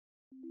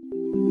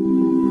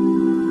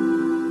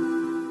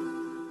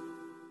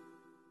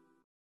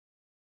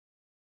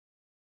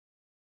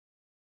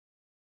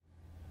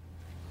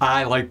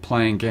I like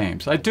playing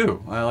games. I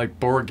do. I like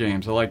board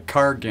games. I like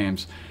card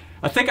games.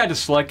 I think I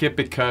just like it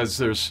because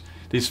there's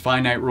these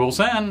finite rules,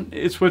 and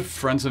it's with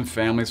friends and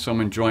family, so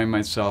I'm enjoying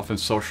myself and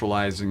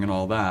socializing and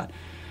all that.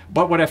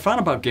 But what I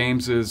found about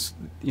games is,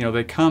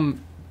 they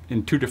come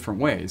in two different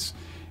ways.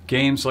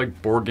 Games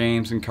like board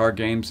games and card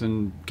games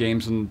and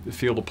games in the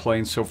field of play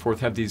and so forth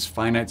have these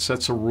finite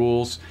sets of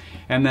rules,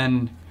 and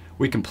then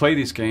we can play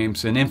these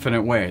games in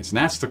infinite ways, and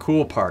that's the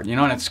cool part.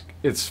 And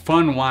it's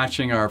fun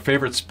watching our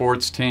favorite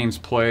sports teams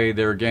play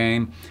their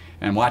game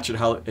and watch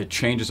how it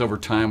changes over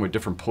time with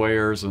different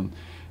players and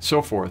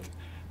so forth.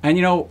 And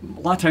a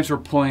lot of times we're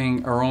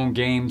playing our own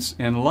games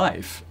in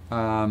life.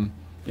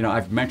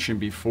 I've mentioned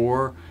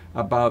before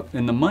about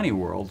in the money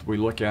world, we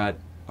look at,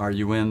 are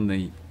you in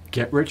the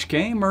get rich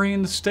game or are you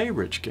in the stay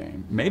rich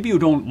game? Maybe you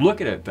don't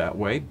look at it that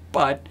way,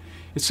 but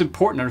it's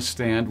important to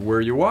understand where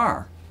you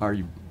are. Are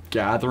you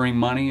gathering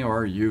money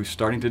or are you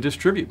starting to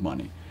distribute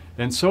money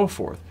and so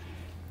forth?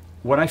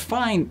 What I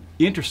find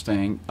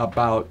interesting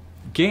about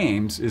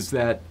games is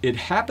that it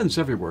happens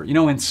everywhere.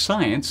 In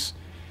science,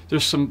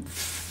 there's some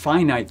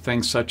finite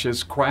things such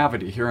as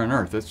gravity here on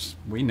Earth.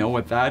 We know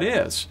what that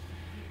is.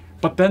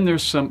 But then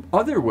there's some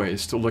other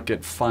ways to look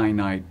at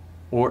finite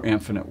or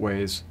infinite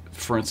ways.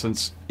 For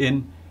instance,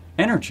 in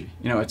energy.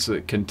 It's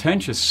a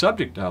contentious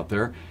subject out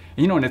there.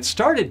 And it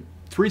started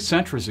 3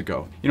 centuries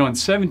ago. In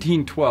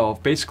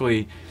 1712,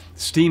 basically,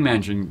 steam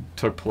engine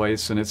took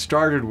place, and it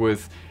started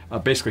with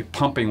basically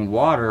pumping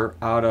water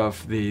out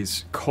of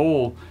these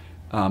coal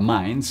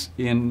mines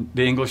in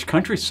the English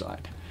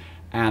countryside.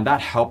 And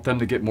that helped them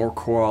to get more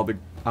coal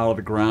out of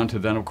the ground to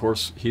then, of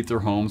course, heat their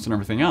homes and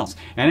everything else.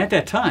 And at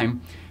that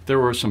time, there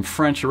were some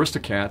French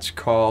aristocrats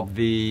called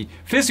the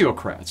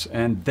physiocrats,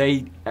 and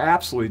they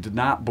absolutely did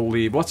not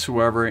believe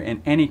whatsoever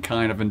in any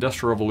kind of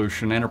industrial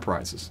revolution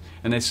enterprises.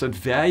 And they said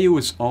value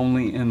is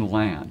only in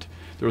land.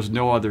 There was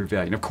no other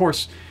value. And of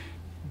course,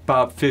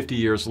 about 50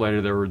 years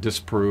later, they were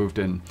disproved,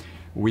 and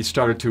we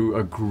started to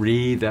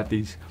agree that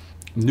these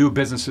new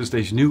businesses,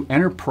 these new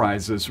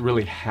enterprises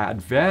really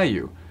had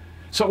value.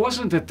 So it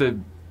wasn't that the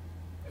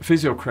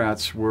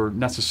physiocrats were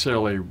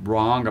necessarily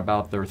wrong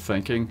about their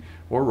thinking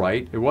or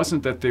right. It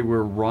wasn't that they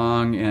were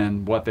wrong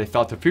in what they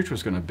thought the future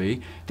was going to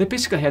be. They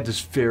basically had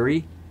this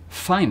very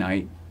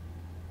finite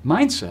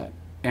mindset.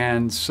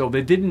 And so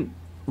they didn't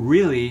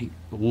really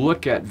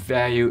look at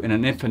value in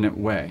an infinite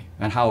way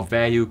and how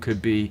value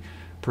could be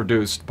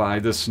produced by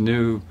this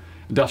new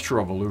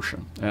industrial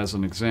revolution, as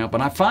an example.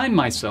 And I find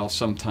myself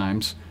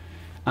sometimes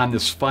on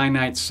this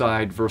finite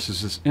side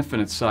versus this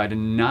infinite side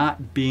and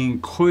not being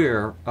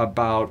clear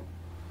about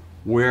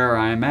where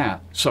I'm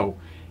at. So,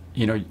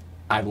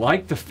 I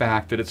like the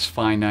fact that it's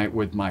finite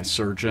with my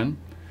surgeon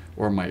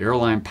or my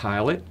airline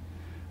pilot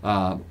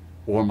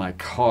or my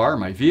car,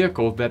 my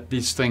vehicle, that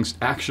these things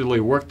actually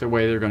work the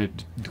way they're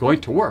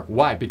going to work.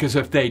 Why? Because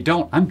if they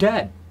don't, I'm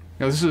dead.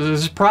 This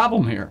is a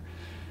problem here.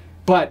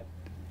 But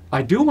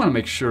I do want to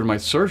make sure my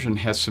surgeon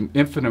has some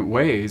infinite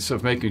ways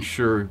of making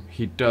sure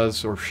he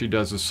does or she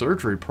does the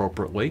surgery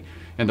appropriately,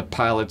 and the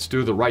pilots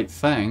do the right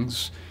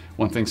things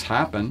when things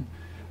happen.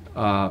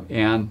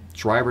 And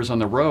drivers on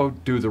the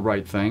road do the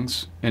right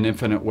things in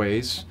infinite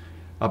ways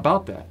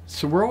about that.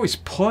 So we're always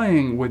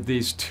playing with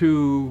these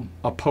two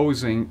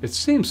opposing, it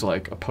seems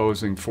like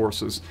opposing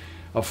forces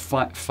of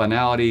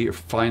finality, or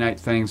finite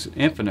things,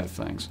 infinite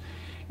things.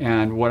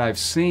 And what I've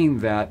seen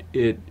that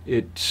it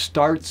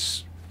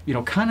starts,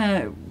 kind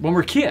of when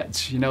we're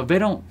kids, they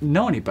don't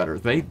know any better.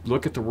 They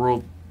look at the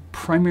world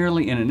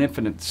primarily in an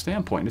infinite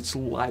standpoint.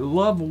 I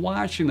love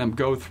watching them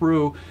go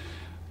through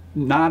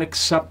not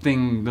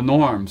accepting the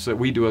norms that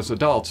we do as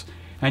adults.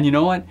 And you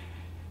know what?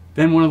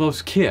 Then one of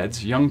those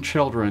kids, young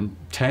children,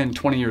 10,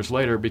 20 years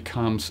later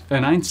becomes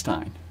an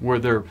Einstein, where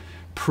they're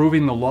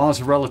proving the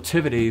laws of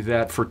relativity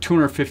that for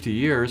 250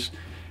 years,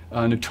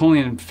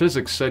 Newtonian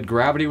physics said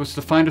gravity was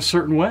defined a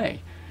certain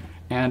way.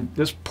 And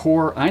this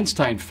poor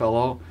Einstein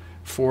fellow,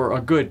 for a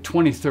good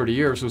 20, 30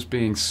 years, was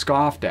being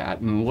scoffed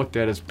at and looked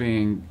at as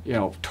being,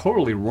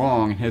 totally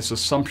wrong in his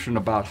assumption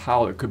about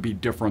how it could be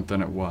different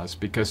than it was,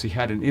 because he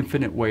had an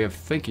infinite way of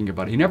thinking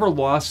about it. He never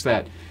lost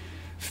that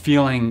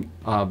feeling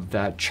of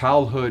that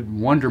childhood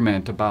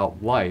wonderment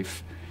about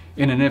life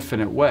in an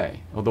infinite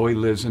way, although he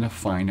lives in a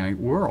finite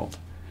world.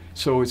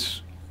 So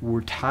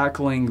we're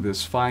tackling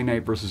this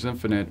finite versus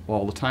infinite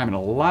all the time, and a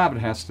lot of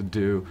it has to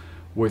do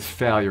with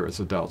failure as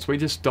adults. We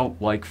just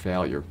don't like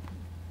failure,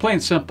 plain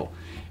and simple.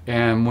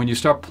 And when you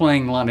start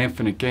playing a lot of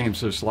infinite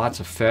games, there's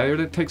lots of failure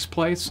that takes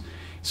place.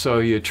 So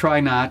you try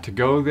not to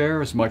go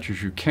there as much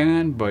as you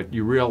can, but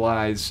you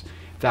realize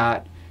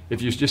that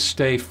if you just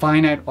stay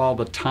finite all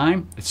the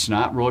time, it's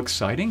not real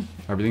exciting.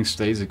 Everything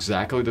stays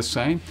exactly the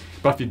same.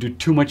 But if you do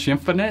too much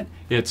infinite,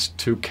 it's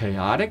too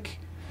chaotic,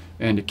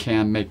 and it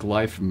can make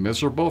life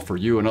miserable for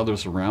you and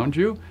others around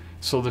you.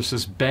 So there's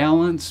this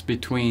balance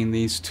between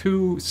these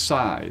two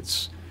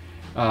sides.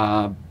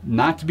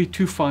 Not to be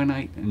too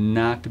finite,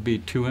 not to be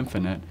too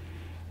infinite.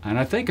 And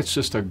I think it's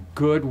just a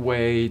good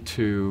way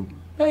to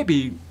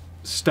maybe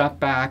step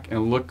back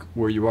and look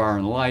where you are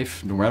in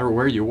life, no matter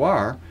where you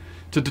are,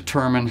 to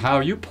determine how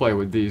you play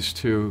with these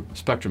two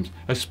spectrums,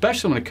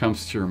 especially when it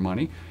comes to your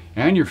money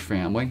and your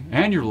family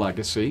and your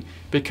legacy,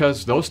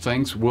 because those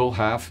things will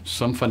have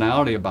some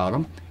finality about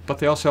them, but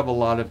they also have a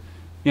lot of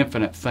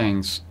infinite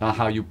things on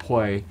how you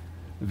play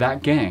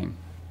that game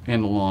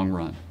in the long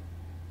run.